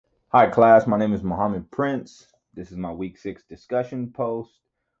Hi, class. My name is Mohammed Prince. This is my week 6 discussion post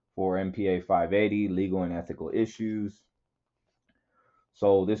for MPA 580 Legal and Ethical Issues.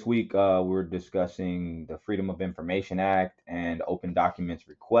 So, this week we're discussing the Freedom of Information Act and open documents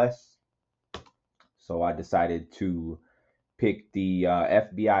requests. So, I decided to pick the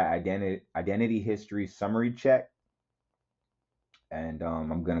FBI identity history summary check, and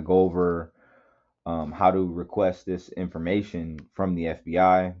I'm going to go over how to request this information from the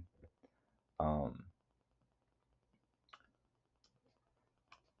FBI. Um,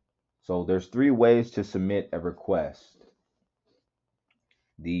 So there's three ways to submit a request.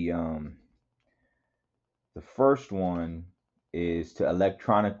 The um, the first one is to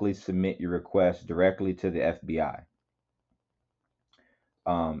electronically submit your request directly to the FBI.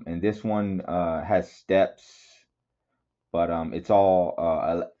 And this one has steps, but it's all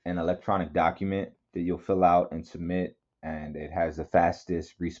an electronic document that you'll fill out and submit, and it has the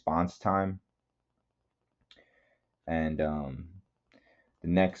fastest response time. And the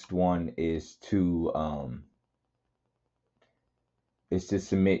next one is to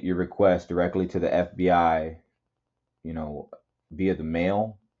submit your request directly to the FBI, you know, via the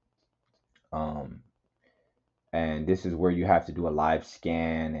mail. Um, and this is where you have to do a live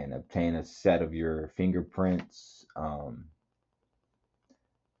scan and obtain a set of your fingerprints.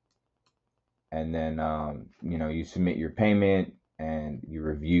 And then, you submit your payment and you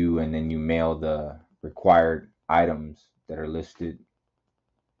review, and then you mail the required items that are listed.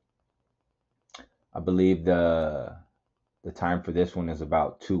 I believe the time for this one is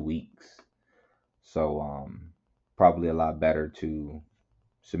about 2 weeks. So probably a lot better to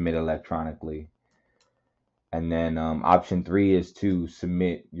submit electronically. And then option 3 is to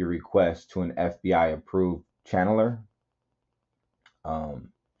submit your request to an FBI approved channeler.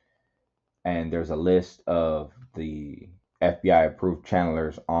 Um, and there's a list of the FBI approved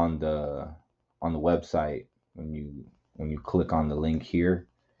channelers on the website. When you click on the link here,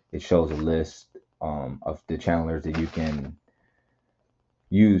 it shows a list of the channelers that you can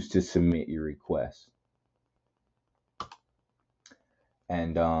use to submit your request.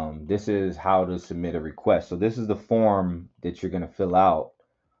 And this is how to submit a request. So this is the form that you're going to fill out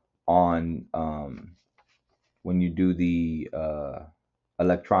on when you do the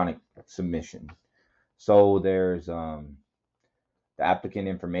electronic submission. So there's the applicant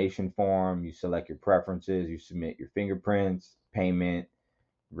information form. You select your preferences, you submit your fingerprints, payment,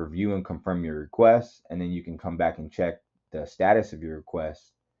 review and confirm your request, and then you can come back and check the status of your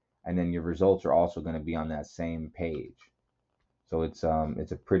request, and then your results are also going to be on that same page. So it's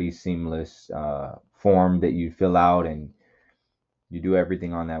a pretty seamless form that you fill out, and you do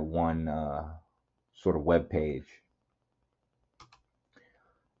everything on that one sort of web page.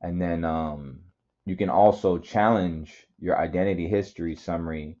 And then you can also challenge your identity history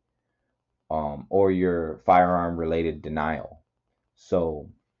summary or your firearm related denial. So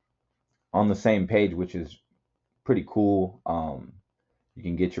on the same page, which is pretty cool, you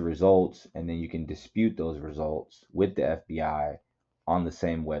can get your results, and then you can dispute those results with the FBI on the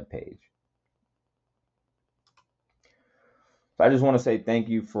same web page. So I just want to say thank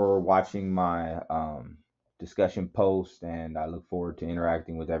you for watching my discussion post, and I look forward to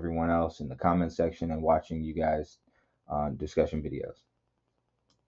interacting with everyone else in the comment section and watching you guys discussion videos.